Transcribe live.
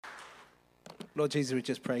Lord Jesus, we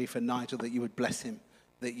just pray for Nigel that you would bless him,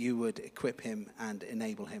 that you would equip him and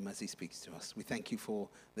enable him as he speaks to us. We thank you for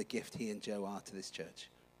the gift he and Joe are to this church.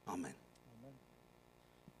 Amen. Amen.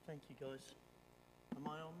 Thank you, guys. Am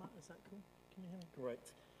I on that? Is that cool? Can you hear me?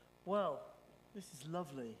 Great. Well, this is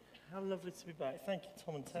lovely. How lovely to be back. Thank you,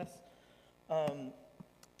 Tom and Tess.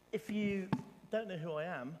 If you don't know who I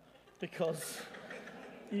am, because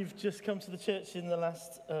you've just come to the church in the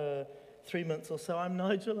last 3 months or so, I'm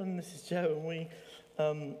Nigel and this is Joe,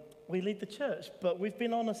 and we lead the church. But we've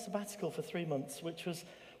been on a sabbatical for 3 months, which was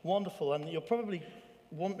wonderful. And you'll probably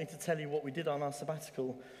want me to tell you what we did on our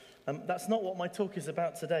sabbatical. That's not what my talk is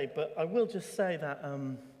about today, but I will just say that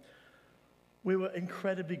we were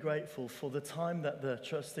incredibly grateful for the time that the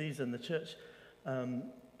trustees and the church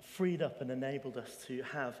freed up and enabled us to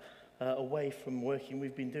have away from working.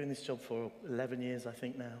 We've been doing this job for 11 years, I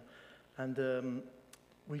think now. And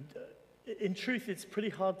in truth, it's pretty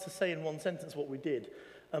hard to say in one sentence what we did.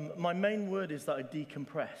 My main word is that I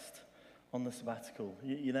decompressed on the sabbatical,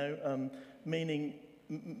 meaning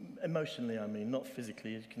emotionally, I mean, not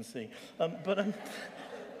physically, as you can see.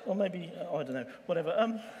 Or maybe, I don't know,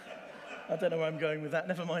 whatever. I don't know where I'm going with that,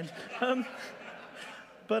 never mind.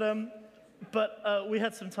 But we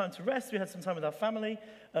had some time to rest, we had some time with our family,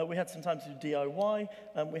 we had some time to do DIY,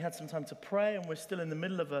 we had some time to pray, and we're still in the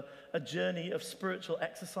middle of a journey of spiritual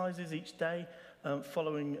exercises each day,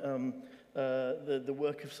 following the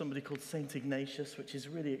work of somebody called Saint Ignatius, which is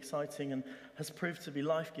really exciting and has proved to be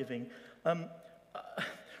life-giving.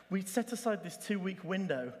 We set aside this 2-week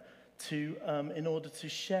window in order to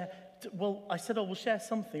share. Well, I said, we'll share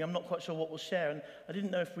something. I'm not quite sure what we'll share, and I didn't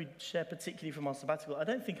know if we'd share particularly from our sabbatical. I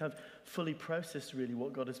don't think I've fully processed really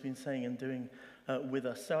what God has been saying and doing with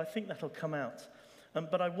us, so I think that'll come out.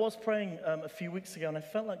 But I was praying a few weeks ago, and I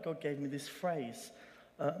felt like God gave me this phrase.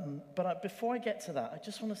 Before I get to that, I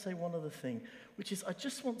just want to say one other thing, which is I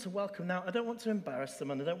just want to welcome. Now, I don't want to embarrass them,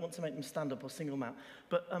 and I don't want to make them stand up or single them out,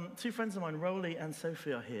 but 2 friends of mine, Rowley and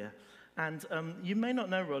Sophie, are here. And you may not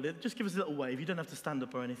know Rowley. Just give us a little wave. You don't have to stand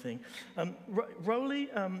up or anything. Rowley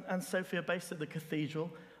and Sophie are based at the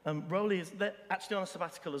cathedral. Rowley they're actually on a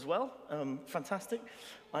sabbatical as well. Fantastic.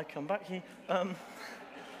 I come back here.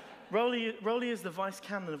 Rowley is the vice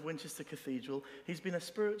canon of Winchester Cathedral. He's been a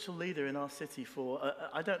spiritual leader in our city for,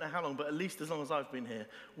 I don't know how long, but at least as long as I've been here,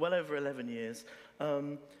 well over 11 years.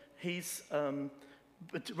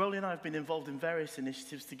 But Rowley and I have been involved in various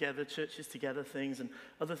initiatives together, churches together, things, and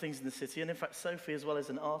other things in the city. And in fact, Sophie, as well as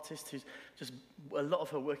an artist who's just, a lot of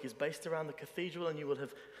her work is based around the cathedral, and you will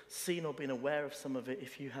have seen or been aware of some of it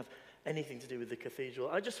if you have anything to do with the cathedral.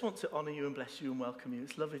 I just want to honor you and bless you and welcome you.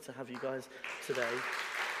 It's lovely to have you guys today.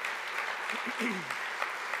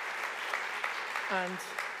 And,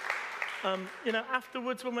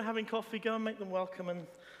 afterwards when we're having coffee, go and make them welcome and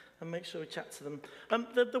make sure we chat to them.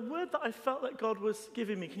 The word that I felt that God was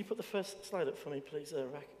giving me, can you put the first slide up for me, please,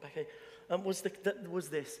 Becky? Was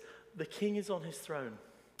this: the King is on his throne.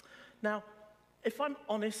 Now, if I'm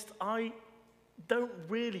honest, I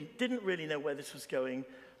didn't really know where this was going,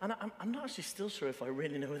 and I'm not actually still sure if I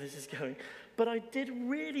really know where this is going, but I did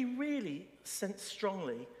really, really sense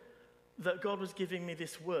strongly that God was giving me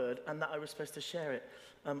this word and that I was supposed to share it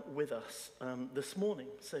with us this morning.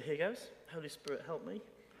 So here goes. Holy Spirit, help me.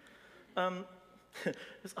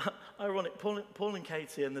 It's ironic. Paul and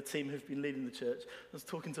Katie and the team who've been leading the church, I was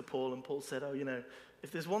talking to Paul, and Paul said,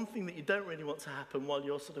 if there's one thing that you don't really want to happen while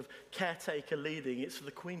you're sort of caretaker leading, it's for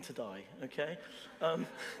the Queen to die, okay?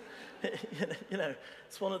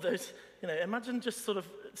 It's one of those, imagine just sort of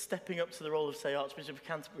stepping up to the role of, say, Archbishop of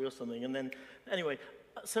Canterbury or something, and then, anyway,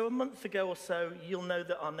 so a month ago or so, you'll know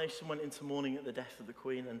that our nation went into mourning at the death of the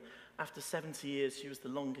Queen, and after 70 years, she was the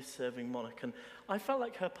longest-serving monarch. And I felt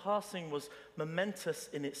like her passing was momentous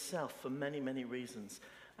in itself for many, many reasons,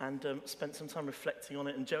 and spent some time reflecting on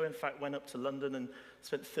it. And Joe, in fact, went up to London and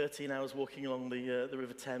spent 13 hours walking along the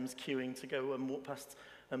River Thames, queuing to go and walk past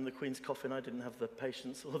the Queen's coffin. I didn't have the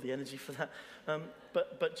patience or the energy for that.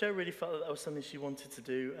 But Joe really felt that was something she wanted to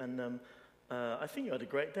do, and I think you had a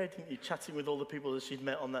great day, didn't you? Chatting with all the people that she'd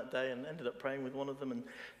met on that day, and ended up praying with one of them and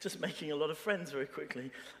just making a lot of friends very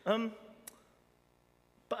quickly. But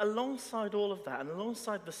alongside all of that, and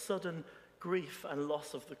alongside the sudden grief and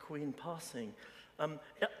loss of the Queen passing, and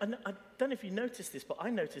I don't know if you noticed this, but I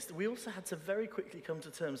noticed that we also had to very quickly come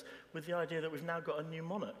to terms with the idea that we've now got a new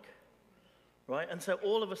monarch, right? And so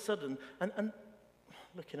all of a sudden, and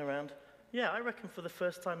looking around, I reckon for the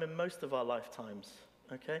first time in most of our lifetimes,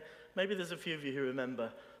 okay? Maybe there's a few of you who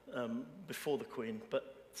remember before the Queen,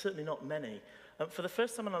 but certainly not many. For the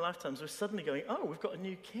first time in our lifetimes, we're suddenly going, we've got a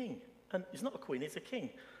new king. And he's not a queen, he's a king.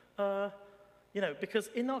 Because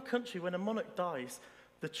in our country, when a monarch dies,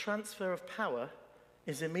 the transfer of power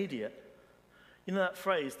is immediate. You know that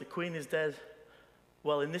phrase, the Queen is dead,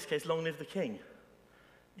 well, in this case, long live the King.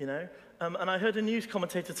 And I heard a news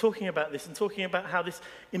commentator talking about this and talking about how this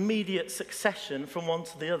immediate succession from one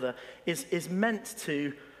to the other is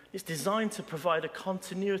designed to provide a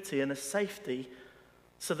continuity and a safety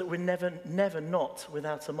so that we're never not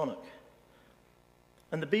without a monarch.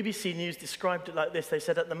 And the BBC News described it like this. They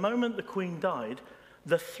said, at the moment the Queen died,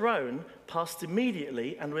 the throne passed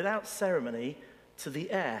immediately and without ceremony to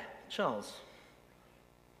the heir, Charles,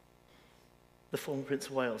 the former Prince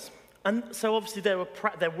of Wales. And so obviously there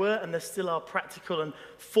were and there still are practical and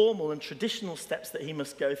formal and traditional steps that he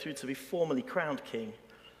must go through to be formally crowned king.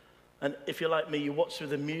 And if you're like me, you watch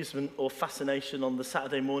with amusement or fascination on the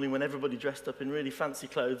Saturday morning when everybody dressed up in really fancy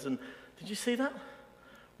clothes. And did you see that?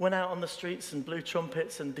 Went out on the streets and blew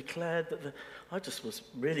trumpets and declared that I just was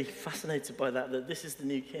really fascinated by that this is the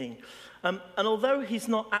new king. And although he's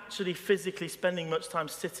not actually physically spending much time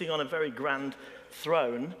sitting on a very grand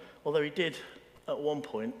throne, although he did at one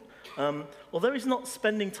point, although he's not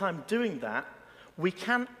spending time doing that, we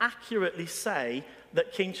can accurately say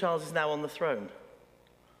that King Charles is now on the throne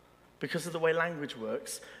because of the way language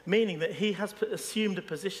works, meaning that he has assumed a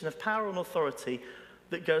position of power and authority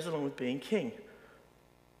that goes along with being king.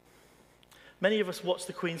 Many of us watched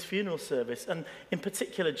the Queen's funeral service, and in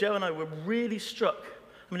particular, Joe and I were really struck.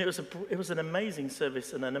 I mean, it was an amazing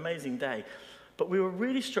service and an amazing day, but we were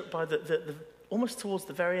really struck by the almost towards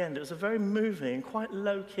the very end. It was a very moving and quite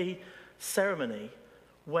low-key ceremony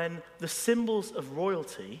when the symbols of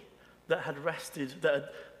royalty that had rested,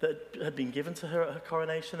 that had been given to her at her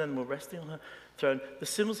coronation and were resting on her throne, the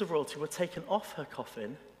symbols of royalty were taken off her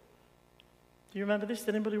coffin. Do you remember this?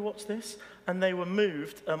 Did anybody watch this? And they were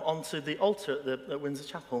moved onto the altar at Windsor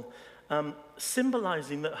Chapel,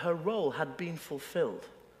 symbolizing that her role had been fulfilled.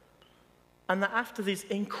 And that after these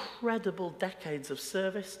incredible decades of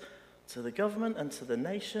service to the government and to the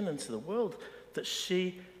nation and to the world, that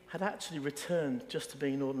she had actually returned just to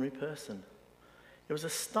being an ordinary person. It was a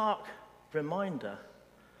stark reminder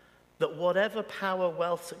that whatever power,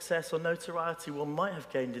 wealth, success, or notoriety one might have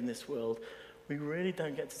gained in this world, we really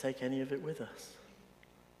don't get to take any of it with us.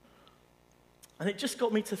 And it just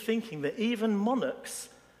got me to thinking that even monarchs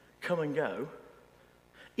come and go,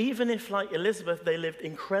 even if, like Elizabeth, they lived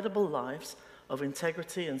incredible lives of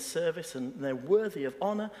integrity and service, and they're worthy of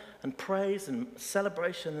honor and praise and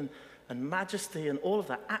celebration and majesty and all of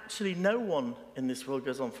that. Actually, no one in this world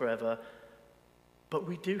goes on forever, but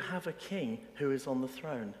we do have a king who is on the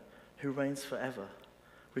throne, who reigns forever.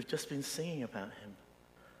 We've just been singing about him.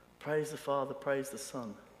 Praise the Father, praise the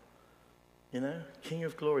Son. King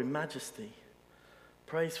of glory, majesty.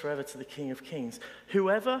 Praise forever to the King of kings.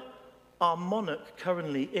 Whoever our monarch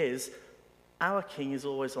currently is, our king is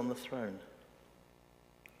always on the throne.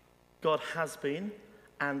 God has been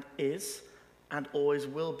and is and always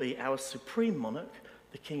will be our supreme monarch,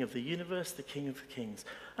 the King of the universe, the King of the kings.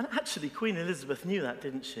 And actually, Queen Elizabeth knew that,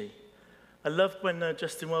 didn't she? I loved when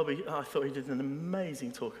Justin Welby, I thought he did an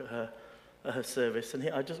amazing talk at her service. And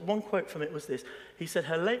one quote from it was this. He said,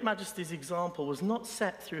 her late Majesty's example was not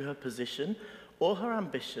set through her position or her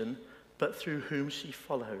ambition, but through whom she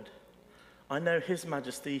followed. I know His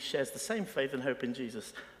Majesty shares the same faith and hope in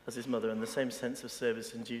Jesus as his mother and the same sense of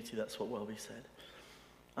service and duty. That's what Welby said.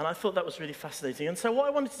 And I thought that was really fascinating. And so what I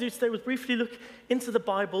wanted to do today was briefly look into the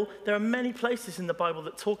Bible. There are many places in the Bible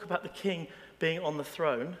that talk about the king being on the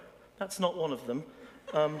throne. That's not one of them.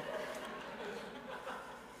 I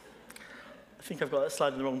think I've got that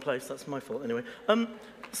slide in the wrong place. That's my fault anyway.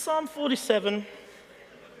 Psalm 47.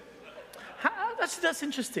 Actually, that's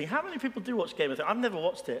interesting. How many people do watch Game of Thrones? I've never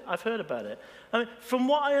watched it. I've heard about it. I mean, from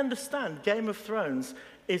what I understand, Game of Thrones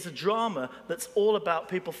is a drama that's all about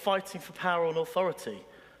people fighting for power and authority.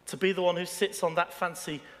 To be the one who sits on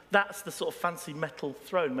that's the sort of fancy metal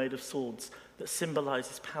throne made of swords that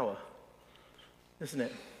symbolizes power. Isn't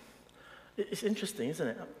it? It's interesting, isn't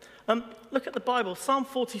it? Look at the Bible. Psalm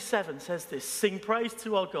 47 says this: sing praise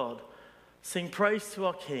to our God, sing praise to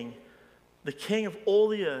our King, the King of all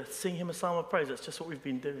the earth, sing him a psalm of praise. That's just what we've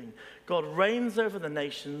been doing. God reigns over the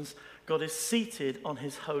nations. God is seated on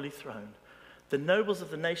his holy throne. The nobles of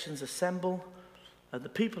the nations assemble, the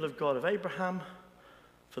people of God of Abraham,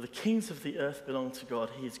 for the kings of the earth belong to God.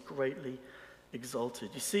 He is greatly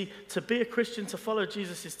exalted. You see, to be a Christian, to follow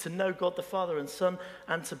Jesus, is to know God the Father and Son,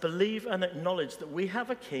 and to believe and acknowledge that we have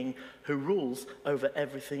a king who rules over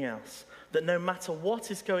everything else. That no matter what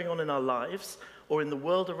is going on in our lives or in the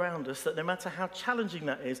world around us, that no matter how challenging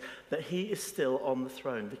that is, that he is still on the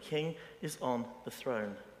throne. The king is on the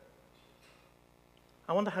throne.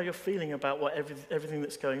 I wonder how you're feeling about everything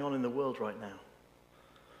that's going on in the world right now.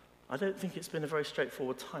 I don't think it's been a very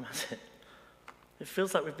straightforward time, has it? It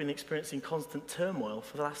feels like we've been experiencing constant turmoil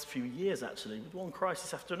for the last few years, actually, with one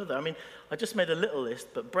crisis after another. I mean, I just made a little list,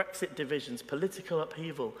 but Brexit divisions, political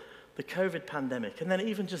upheaval, the COVID pandemic, and then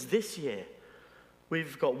even just this year,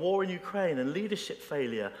 we've got war in Ukraine and leadership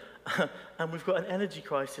failure, and we've got an energy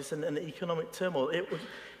crisis and economic turmoil.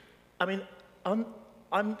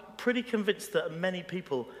 I'm pretty convinced that many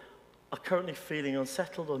people are currently feeling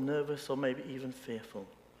unsettled or nervous or maybe even fearful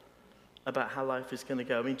about how life is going to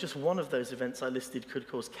go. I mean, just one of those events I listed could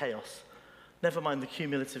cause chaos, never mind the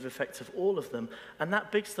cumulative effects of all of them. And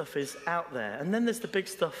that big stuff is out there. And then there's the big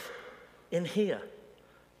stuff in here.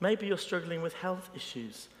 Maybe you're struggling with health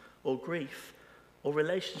issues or grief or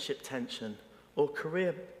relationship tension or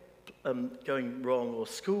career going wrong or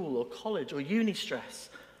school or college or uni stress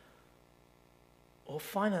or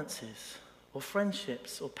finances or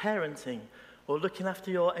friendships or parenting or looking after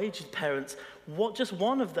your aged parents. Just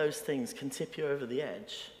one of those things can tip you over the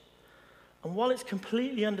edge. And while it's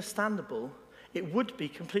completely understandable, it would be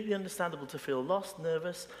completely understandable to feel lost,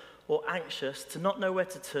 nervous, or anxious, to not know where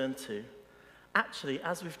to turn to. Actually,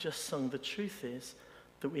 as we've just sung, the truth is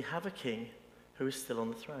that we have a king who is still on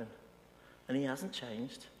the throne. And he hasn't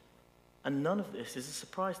changed. And none of this is a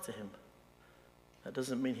surprise to him. That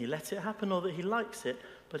doesn't mean he let it happen or that he likes it,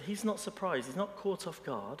 but he's not surprised. He's not caught off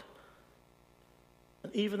guard.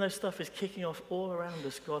 And even though stuff is kicking off all around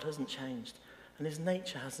us, God hasn't changed. And his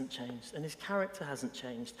nature hasn't changed. And his character hasn't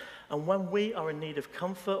changed. And when we are in need of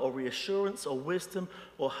comfort or reassurance or wisdom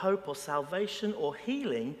or hope or salvation or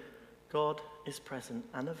healing, God is present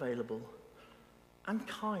and available and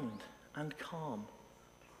kind and calm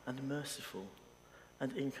and merciful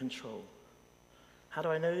and in control. How do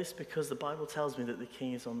I know this? Because the Bible tells me that the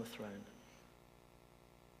king is on the throne.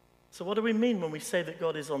 So what do we mean when we say that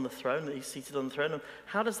God is on the throne, that he's seated on the throne? And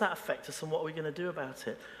how does that affect us and what are we going to do about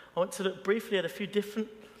it? I want to look briefly at a few different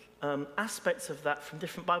aspects of that from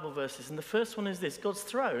different Bible verses. And the first one is this: God's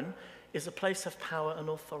throne is a place of power and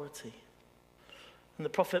authority. And the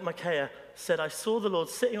prophet Micaiah said, I saw the Lord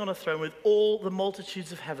sitting on a throne with all the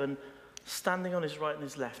multitudes of heaven standing on his right and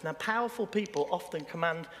his left. Now, powerful people often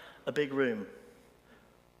command a big room.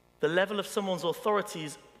 The level of someone's authority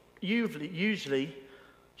is usually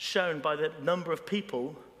shown by the number of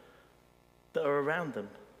people that are around them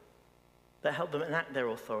that help them enact their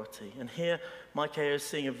authority. And here, Micaiah is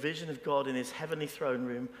seeing a vision of God in his heavenly throne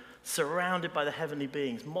room, surrounded by the heavenly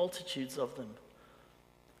beings, multitudes of them.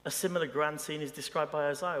 A similar grand scene is described by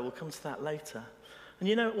Isaiah. We'll come to that later. And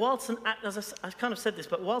you know, I kind of said this,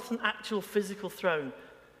 but whilst an actual physical throne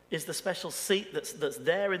is the special seat that's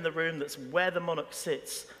there in the room, that's where the monarch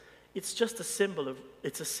sits, it's just a symbol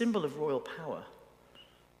of royal power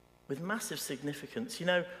with massive significance. You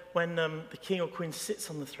know, when the king or queen sits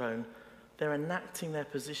on the throne, they're enacting their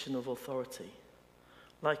position of authority,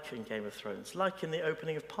 like in Game of Thrones, like in the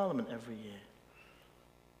opening of Parliament every year.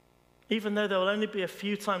 Even though there will only be a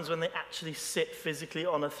few times when they actually sit physically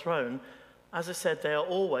on a throne, as I said, they are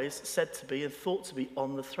always said to be and thought to be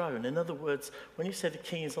on the throne. In other words, when you say the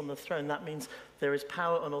king is on the throne, that means there is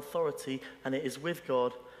power and authority, and it is with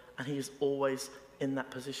God, and he is always in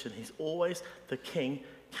that position. He's always the king,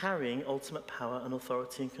 carrying ultimate power and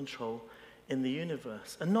authority and control in the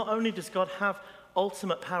universe. And not only does God have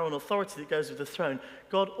ultimate power and authority that goes with the throne,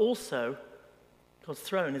 God's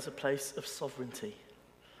throne is a place of sovereignty.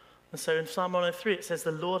 And so in Psalm 103, it says,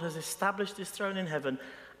 the Lord has established his throne in heaven,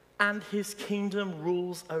 and his kingdom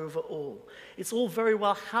rules over all. It's all very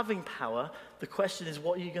well having power. The question is,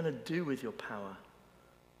 what are you going to do with your power?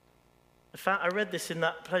 I read this in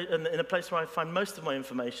a place where I find most of my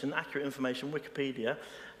information, accurate information, Wikipedia,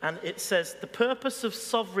 and it says, the purpose of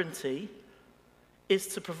sovereignty is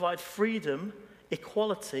to provide freedom,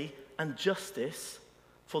 equality, and justice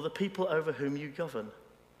for the people over whom you govern.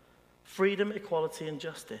 Freedom, equality, and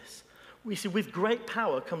justice. We see with great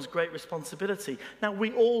power comes great responsibility. Now,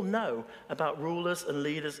 we all know about rulers and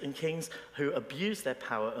leaders and kings who abuse their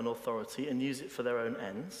power and authority and use it for their own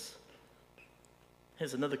ends.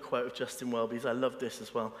 Here's another quote of Justin Welby's. I love this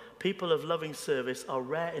as well. People of loving service are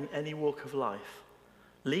rare in any walk of life.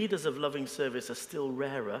 Leaders of loving service are still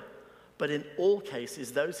rarer, but in all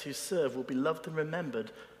cases, those who serve will be loved and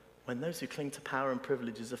remembered when those who cling to power and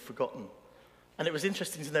privileges are forgotten. And it was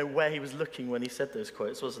interesting to know where he was looking when he said those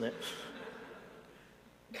quotes, wasn't it?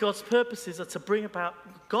 God's purposes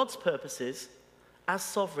as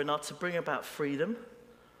sovereign are to bring about freedom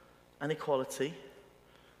and equality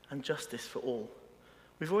and justice for all.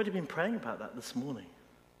 We've already been praying about that this morning.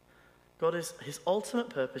 His ultimate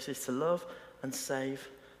purpose is to love and save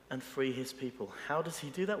and free his people. How does he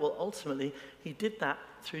do that? Well, ultimately, he did that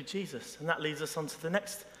through Jesus. And that leads us on to the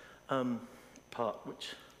next part, which,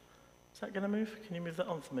 is that going to move? Can you move that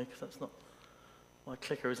on for me? Because that's not, my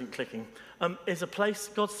clicker isn't clicking.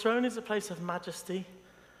 God's throne is a place of majesty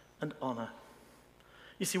and honor.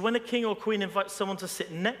 You see, when a king or queen invites someone to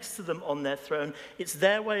sit next to them on their throne, it's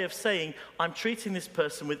their way of saying, I'm treating this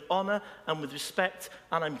person with honor and with respect,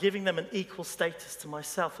 and I'm giving them an equal status to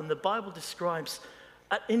myself. And the Bible describes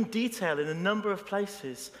in detail in a number of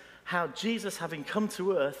places how Jesus, having come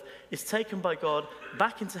to earth, is taken by God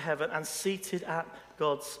back into heaven and seated at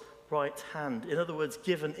God's right hand. In other words,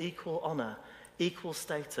 given equal honor, equal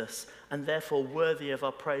status, and therefore worthy of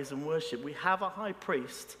our praise and worship. We have a high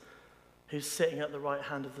priest who's sitting at the right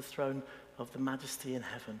hand of the throne of the majesty in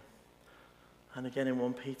heaven. And again in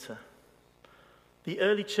 1 Peter. The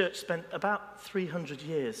early church spent about 300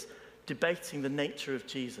 years debating the nature of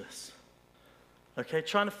Jesus. Okay,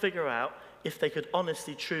 trying to figure out if they could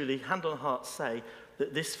honestly, truly, hand on heart say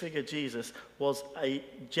that this figure Jesus was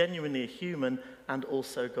genuinely a human and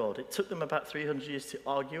also God. It took them about 300 years to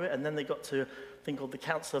argue it, and then they got to a thing called the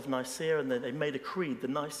Council of Nicaea, and they made a creed, the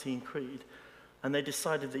Nicene Creed. And they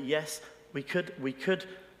decided that yes, we could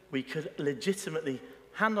legitimately,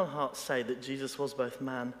 hand on heart, say that Jesus was both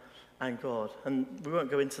man and God. And we won't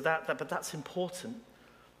go into that, but that's important.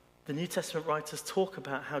 The New Testament writers talk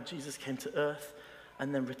about how Jesus came to earth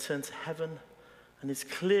and then returned to heaven and is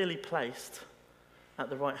clearly placed at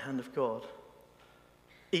the right hand of God.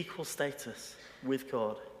 Equal status with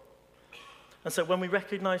God. And so when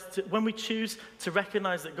we choose to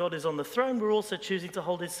recognize that God is on the throne, we're also choosing to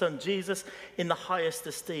hold his son Jesus in the highest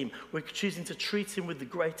esteem. We're choosing to treat him with the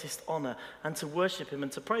greatest honor and to worship him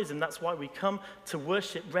and to praise him. That's why we come to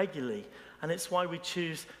worship regularly. And it's why we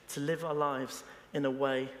choose to live our lives in a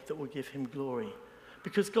way that will give him glory.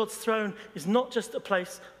 Because God's throne is not just a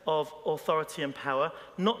place of authority and power,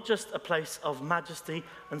 not just a place of majesty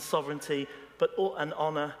and sovereignty, and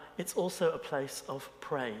honor. It's also a place of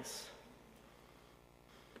praise.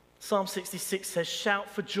 Psalm 66 says, shout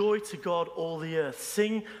for joy to God, all the earth.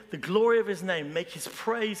 Sing the glory of his name. Make his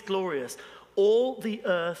praise glorious. All the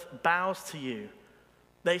earth bows to you.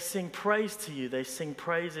 They sing praise to you. They sing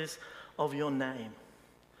praises of your name.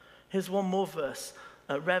 Here's one more verse.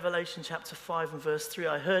 Revelation chapter 5 and verse 3.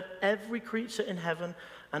 I heard every creature in heaven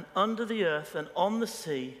and under the earth and on the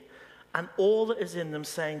sea and all that is in them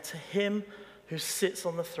saying, to him who sits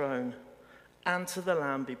on the throne and to the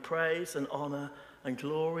Lamb be praise and honor and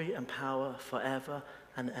glory and power forever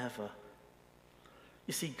and ever.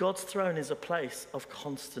 You see, God's throne is a place of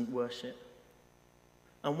constant worship.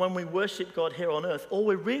 And when we worship God here on earth, all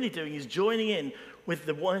we're really doing is joining in with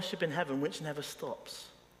the worship in heaven, which never stops.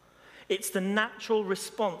 It's the natural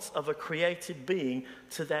response of a created being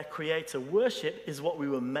to their creator. Worship is what we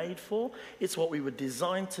were made for. It's what we were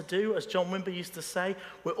designed to do. As John Wimber used to say,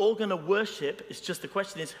 we're all going to worship. It's just the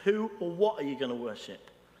question is, who or what are you going to worship?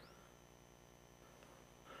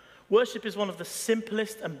 Worship is one of the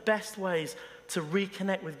simplest and best ways to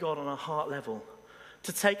reconnect with God on a heart level,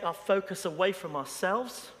 to take our focus away from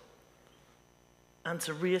ourselves and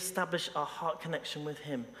to reestablish our heart connection with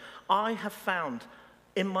him. I have found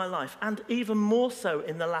in my life, and even more so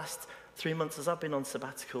in the last 3 months as I've been on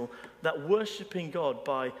sabbatical, that worshiping God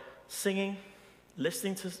by singing,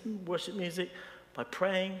 listening to worship music, by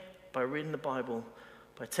praying, by reading the Bible,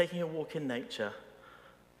 by taking a walk in nature,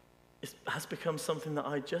 has become something that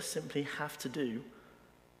I just simply have to do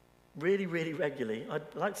really, really regularly.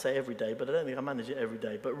 I'd like to say every day, but I don't think I manage it every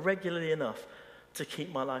day, but regularly enough to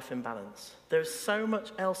keep my life in balance. There's so much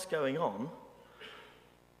else going on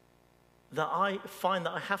that I find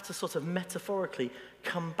that I have to sort of metaphorically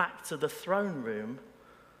come back to the throne room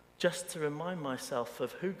just to remind myself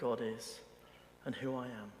of who God is and who I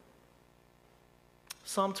am.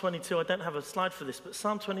 Psalm 22, I don't have a slide for this, but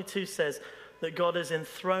Psalm 22 says that God is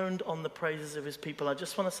enthroned on the praises of his people. I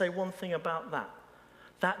just want to say one thing about that.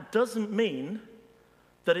 That doesn't mean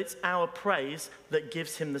that it's our praise that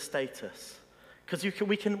gives him the status. Because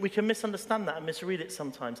we can misunderstand that and misread it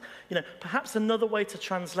sometimes. You know, perhaps another way to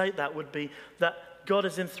translate that would be that God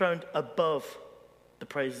is enthroned above the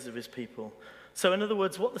praises of his people. So in other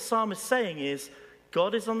words, what the psalm is saying is,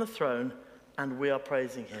 God is on the throne and we are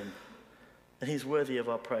praising him. And he's worthy of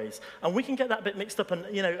our praise. And we can get that bit mixed up. And,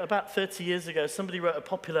 you know, about 30 years ago, somebody wrote a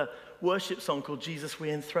popular worship song called Jesus,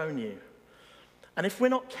 We Enthrone You. And if we're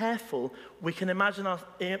not careful, we can imagine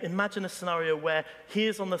a scenario where he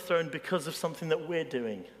is on the throne because of something that we're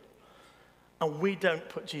doing. And we don't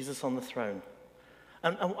put Jesus on the throne.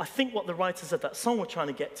 And I think what the writers of that song were trying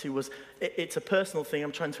to get to was, it's a personal thing.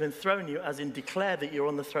 I'm trying to enthrone you, as in declare that you're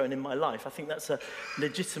on the throne in my life. I think that's a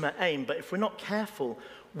legitimate aim. But if we're not careful,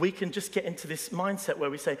 we can just get into this mindset where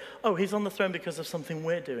we say, oh, he's on the throne because of something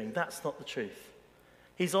we're doing. That's not the truth.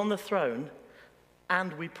 He's on the throne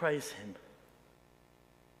and we praise him.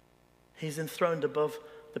 He's enthroned above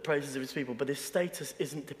the praises of his people, but his status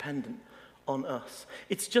isn't dependent on us.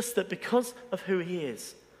 It's just that because of who he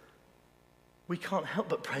is, we can't help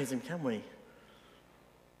but praise him, can we?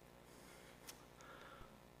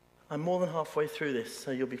 I'm more than halfway through this,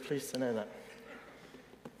 so you'll be pleased to know that.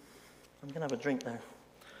 I'm going to have a drink now.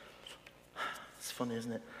 It's funny,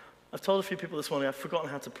 isn't it? I've told a few people this morning I've forgotten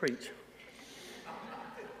how to preach.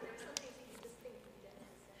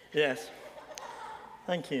 Yes.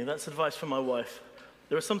 Thank you. That's advice from my wife.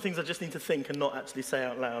 There are some things I just need to think and not actually say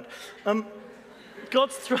out loud.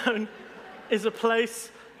 God's throne is a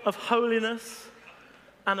place of holiness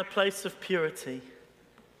and a place of purity.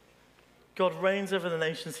 God reigns over the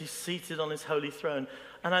nations. He's seated on his holy throne.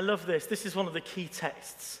 And I love this. This is one of the key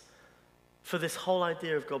texts for this whole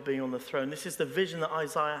idea of God being on the throne. This is the vision that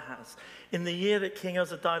Isaiah has. In the year that King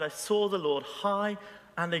Uzziah died, I saw the Lord high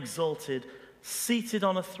and exalted, seated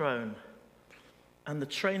on a throne, and the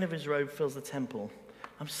train of his robe fills the temple.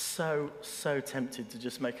 I'm so tempted to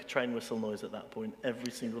just make a train whistle noise at that point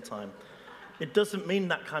every single time. It doesn't mean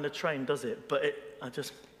that kind of train, does it? But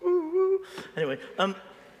Anyway,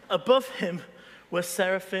 above him were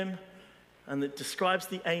seraphim, and it describes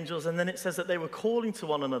the angels, and then it says that they were calling to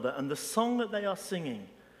one another, and the song that they are singing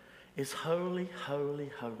is holy,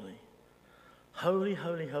 holy, holy. Holy,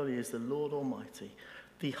 holy, holy is the Lord Almighty.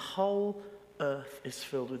 The whole earth is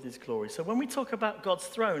filled with his glory. So when we talk about God's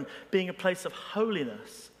throne being a place of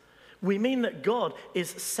holiness, we mean that God is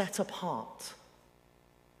set apart,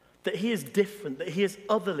 that he is different, that he is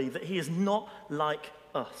otherly, that he is not like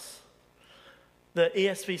us. The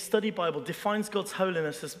ESV Study Bible defines God's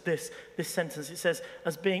holiness as this sentence. It says,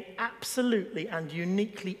 as being absolutely and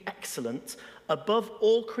uniquely excellent, above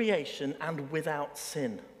all creation and without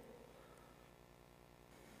sin.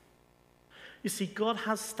 You see, God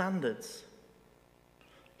has standards.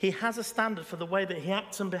 He has a standard for the way that he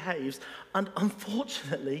acts and behaves, and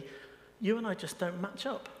unfortunately, you and I just don't match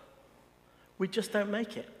up. We just don't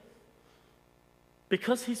make it.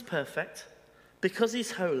 Because he's perfect, because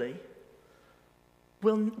he's holy,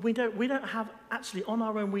 we don't have, actually on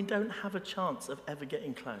our own, we don't have a chance of ever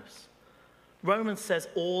getting close. Romans says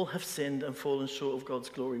all have sinned and fallen short of God's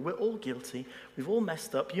glory. We're all guilty. We've all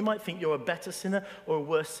messed up. You might think you're a better sinner or a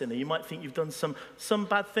worse sinner. You might think you've done some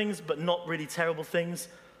bad things, but not really terrible things.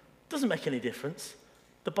 Doesn't make any difference.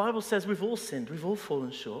 The Bible says we've all sinned. We've all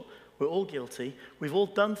fallen short. We're all guilty. We've all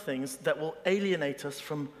done things that will alienate us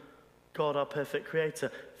from God, our perfect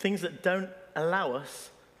creator. Things that don't allow us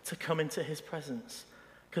to come into his presence.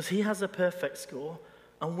 Because he has a perfect score,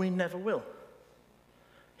 and we never will.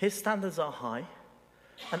 His standards are high,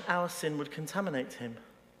 and our sin would contaminate him.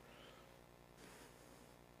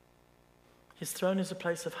 His throne is a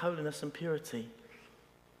place of holiness and purity.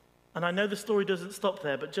 And I know the story doesn't stop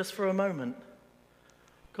there, but just for a moment,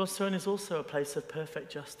 God's throne is also a place of perfect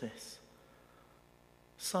justice.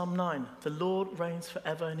 Psalm 9, the Lord reigns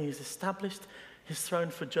forever, and he has established his throne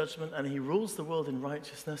for judgment, and he rules the world in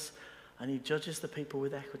righteousness, and he judges the people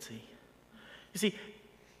with equity. You see,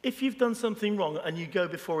 if you've done something wrong and you go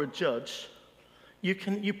before a judge,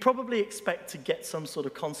 you probably expect to get some sort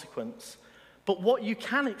of consequence. But what you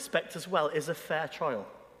can expect as well is a fair trial.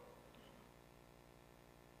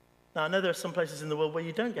 Now, I know there are some places in the world where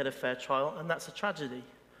you don't get a fair trial, and that's a tragedy.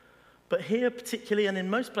 But here particularly, and in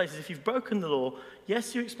most places, if you've broken the law,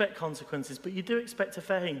 yes, you expect consequences, but you do expect a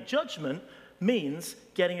fair hearing. Judgment means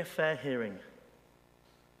getting a fair hearing.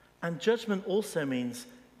 And judgment also means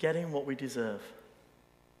getting what we deserve.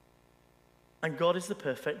 And God is the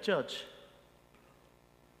perfect judge.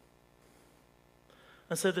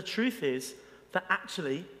 And so the truth is that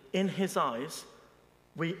actually, in his eyes,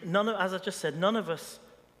 as I just said, none of us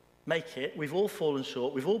make it. We've all fallen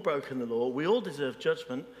short. We've all broken the law. We all deserve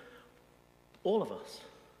judgment. All of us.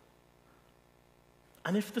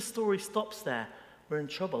 And if the story stops there, we're in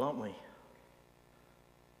trouble, aren't we?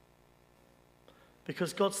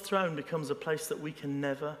 Because God's throne becomes a place that we can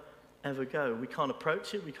never, ever go. We can't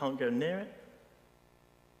approach it. We can't go near it.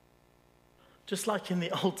 Just like in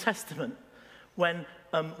the Old Testament, when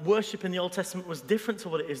worship in the Old Testament was different to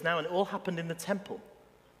what it is now, and it all happened in the temple.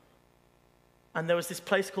 And there was this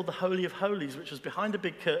place called the Holy of Holies, which was behind a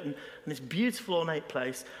big curtain, and this beautiful ornate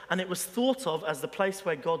place, and it was thought of as the place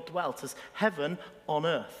where God dwelt, as heaven on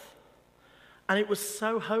earth. And it was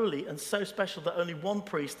so holy and so special that only one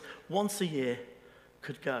priest, once a year,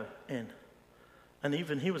 could go in. And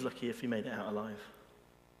even he was lucky if he made it out alive.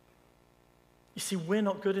 You see, we're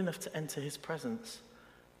not good enough to enter his presence.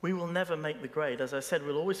 We will never make the grade. As I said,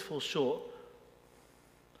 we'll always fall short.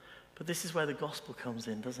 But this is where the gospel comes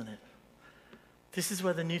in, doesn't it? This is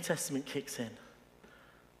where the New Testament kicks in.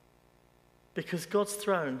 Because God's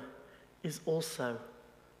throne is also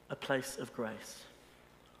a place of grace.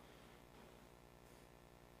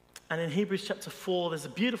 And in Hebrews chapter 4, there's a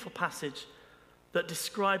beautiful passage that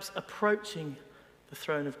describes approaching the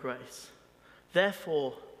throne of grace.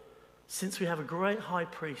 Therefore, since we have a great high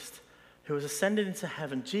priest who has ascended into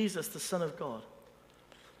heaven, Jesus, the Son of God,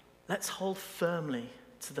 let's hold firmly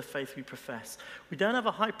to the faith we profess. We don't have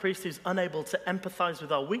a high priest who's unable to empathize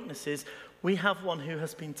with our weaknesses. We have one who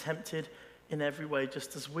has been tempted in every way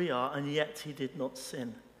just as we are, and yet he did not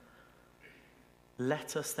sin.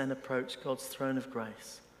 Let us then approach God's throne of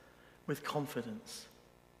grace with confidence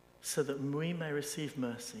so that we may receive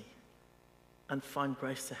mercy and find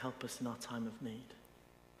grace to help us in our time of need.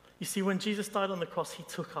 You see, when Jesus died on the cross, he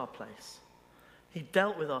took our place. He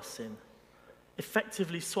dealt with our sin,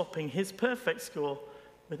 effectively swapping his perfect score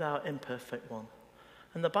with our imperfect one.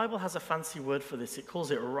 And the Bible has a fancy word for this. It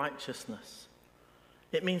calls it righteousness.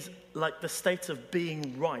 It means like the state of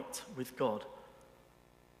being right with God.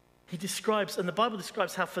 He describes, and the Bible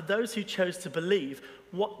describes how for those who choose to believe,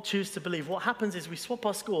 what happens is we swap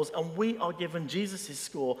our scores and we are given Jesus'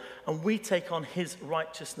 score and we take on his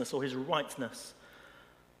righteousness or his rightness.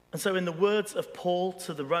 And so in the words of Paul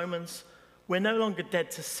to the Romans, we're no longer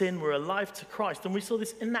dead to sin, we're alive to Christ. And we saw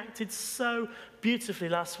this enacted so beautifully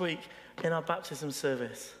last week in our baptism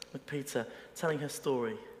service with Peter, telling her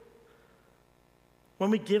story. When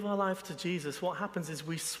we give our life to Jesus, what happens is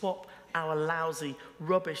we swap our lousy,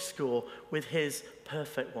 rubbish score with his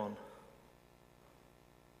perfect one.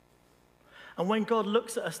 And when God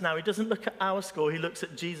looks at us now, he doesn't look at our score, he looks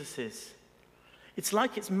at Jesus's. It's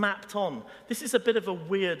like it's mapped on. This is a bit of a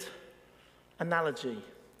weird analogy,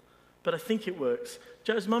 but I think it works.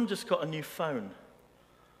 Joe's mum just got a new phone,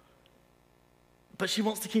 but she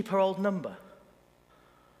wants to keep her old number.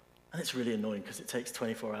 And it's really annoying because it takes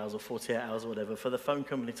 24 hours or 48 hours or whatever for the phone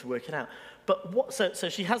company to work it out. But so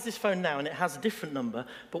she has this phone now and it has a different number,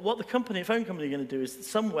 but what the phone company are going to do is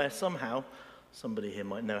somewhere, somehow, somebody here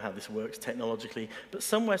might know how this works technologically, but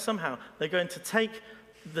somewhere, somehow, they're going to take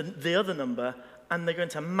the other number and they're going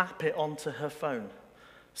to map it onto her phone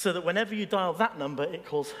so that whenever you dial that number, it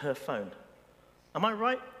calls her phone. Am I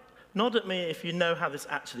right? Nod at me if you know how this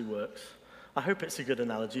actually works. I hope it's a good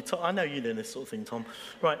analogy. I know you know this sort of thing, Tom.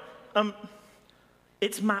 Right.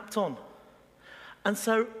 It's mapped on. And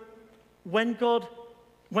so when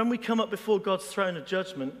we come up before God's throne of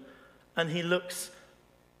judgment and he looks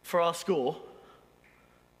for our score,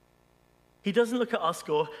 he doesn't look at our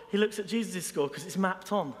score, he looks at Jesus' score because it's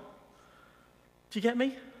mapped on. Do you get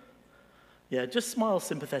me? Yeah, just smile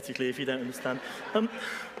sympathetically if you don't understand.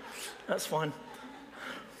 That's fine.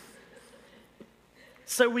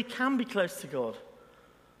 So we can be close to God.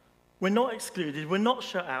 We're not excluded. We're not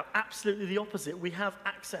shut out. Absolutely the opposite. We have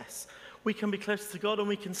access. We can be close to God and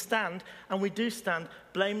we can stand, and we do stand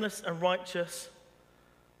blameless and righteous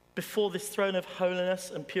before this throne of holiness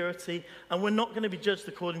and purity. And we're not going to be judged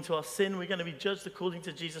according to our sin. We're going to be judged according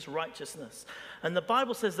to Jesus' righteousness. And the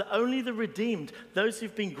Bible says that only the redeemed, those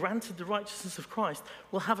who've been granted the righteousness of Christ,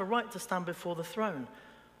 will have a right to stand before the throne.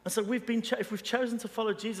 And so if we've chosen to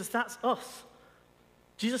follow Jesus, that's us.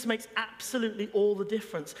 Jesus makes absolutely all the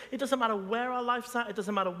difference. It doesn't matter where our life's at. It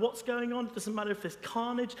doesn't matter what's going on. It doesn't matter if there's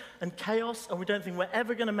carnage and chaos and we don't think we're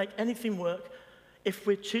ever going to make anything work. If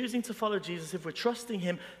we're choosing to follow Jesus, if we're trusting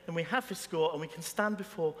him, then we have his score and we can stand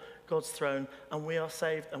before God's throne and we are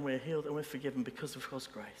saved and we're healed and we're forgiven because of God's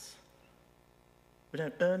grace. We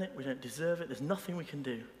don't earn it. We don't deserve it. There's nothing we can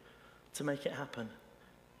do to make it happen.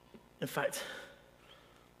 In fact,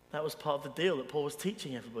 that was part of the deal that Paul was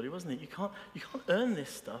teaching everybody, wasn't it? You can't earn this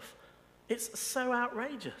stuff. It's so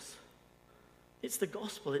outrageous. It's the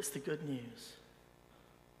gospel. It's the good news.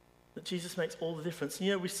 That Jesus makes all the difference.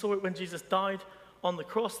 And we saw it when Jesus died on the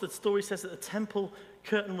cross. The story says that the temple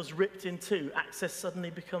curtain was ripped in two. Access suddenly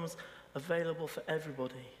becomes available for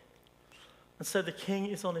everybody. And so the king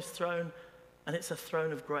is on his throne, and it's a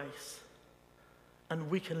throne of grace.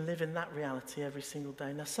 And we can live in that reality every single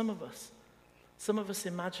day. Now, some of us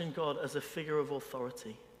imagine God as a figure of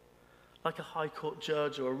authority, like a high court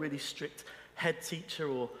judge or a really strict head teacher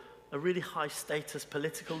or a really high status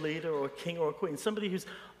political leader or a king or a queen, somebody who's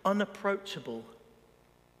unapproachable.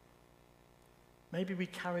 Maybe we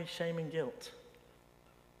carry shame and guilt.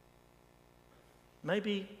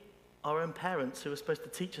 Maybe our own parents who were supposed to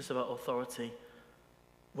teach us about authority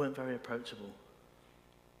weren't very approachable.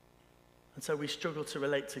 And so we struggle to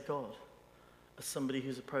relate to God as somebody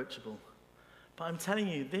who's approachable. But I'm telling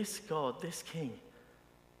you, this God, this King,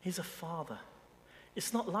 he's a father.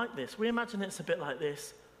 It's not like this. We imagine it's a bit like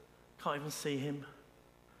this. Can't even see him.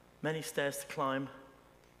 Many stairs to climb.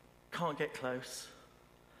 Can't get close.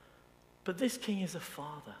 But this King is a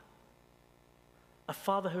father. A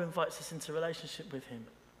father who invites us into relationship with him.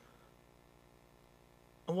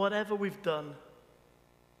 And whatever we've done,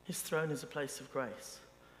 his throne is a place of grace.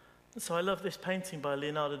 And so I love this painting by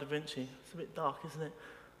Leonardo da Vinci. It's a bit dark, isn't it?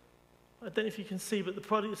 I don't know if you can see, but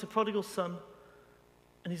it's a prodigal son,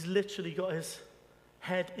 and he's literally got his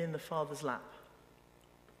head in the father's lap.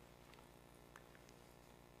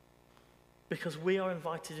 Because we are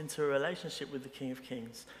invited into a relationship with the King of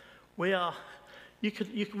Kings. We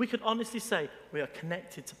could honestly say we are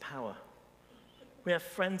connected to power. We have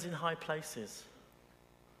friends in high places.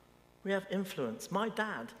 We have influence. My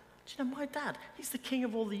dad, do you know my dad? He's the king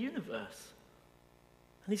of all the universe.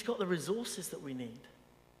 And he's got the resources that we need.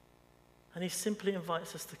 And he simply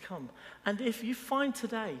invites us to come. And if you find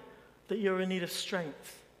today that you're in need of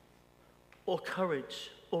strength, or courage,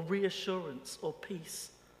 or reassurance, or peace,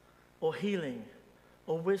 or healing,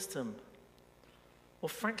 or wisdom, or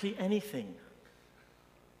frankly anything,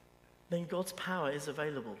 then God's power is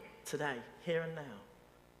available today, here and now.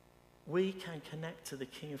 We can connect to the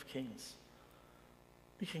King of Kings.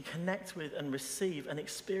 We can connect with and receive and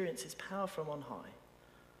experience his power from on high.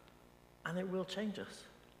 And it will change us.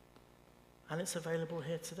 And it's available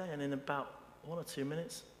here today. And in about 1 or 2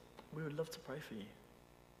 minutes, we would love to pray for you,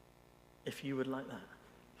 if you would like that.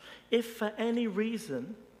 If for any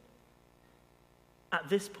reason, at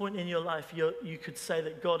this point in your life, you could say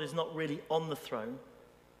that God is not really on the throne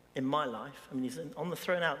in my life. I mean, he's on the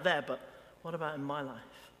throne out there, but what about in my life?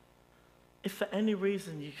 If for any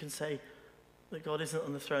reason you can say that God isn't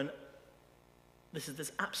on the throne,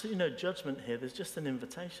 there's absolutely no judgment here. There's just an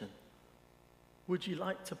invitation. Would you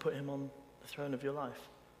like to put him on the throne of your life?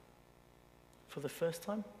 For the first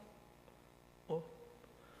time? Or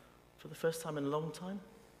for the first time in a long time?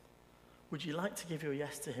 Would you like to give your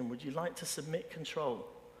yes to him? Would you like to submit control?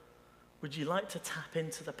 Would you like to tap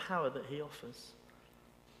into the power that he offers?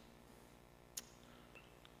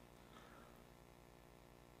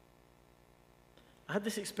 I had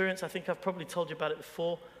this experience, I think I've probably told you about it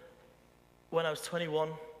before. When I was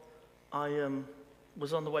 21, I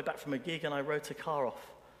was on the way back from a gig and I wrote a car off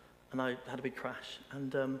and I had a big crash.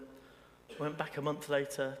 And went back a month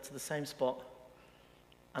later to the same spot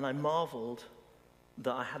and I marveled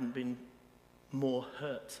that I hadn't been more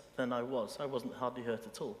hurt than I was. I wasn't hardly hurt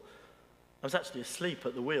at all. I was actually asleep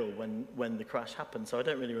at the wheel when the crash happened, so I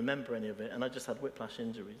don't really remember any of it, and I just had whiplash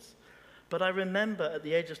injuries. But I remember at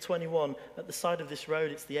the age of 21, at the side of this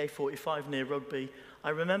road, it's the A45 near Rugby,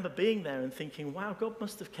 I remember being there and thinking, wow, God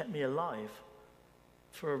must have kept me alive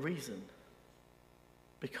for a reason,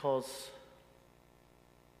 because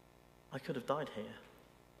I could have died here.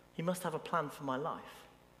 He must have a plan for my life.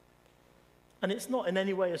 And it's not in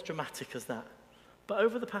any way as dramatic as that. But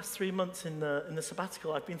over the past 3 months in the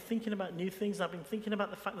sabbatical, I've been thinking about new things. I've been thinking about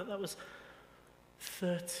the fact that was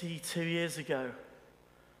 32 years ago.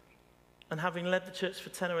 And having led the church for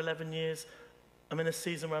 10 or 11 years, I'm in a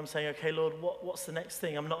season where I'm saying, okay, Lord, what's the next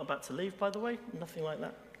thing? I'm not about to leave, by the way. Nothing like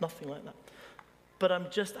that. Nothing like that. But I'm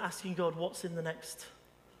just asking God, what's in the next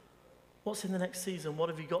season? What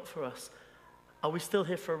have you got for us? Are we still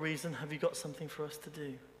here for a reason? Have you got something for us to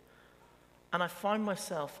do? And I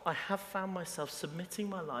have found myself submitting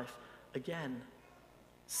my life again,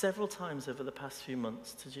 several times over the past few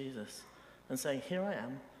months to Jesus and saying, here I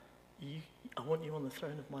am, I want you on the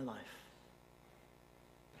throne of my life.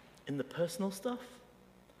 In the personal stuff,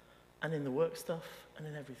 and in the work stuff, and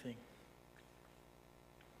in everything.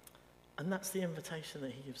 And that's the invitation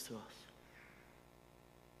that he gives to us.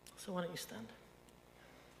 So why don't you stand?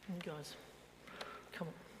 And you guys, come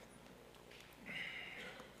on.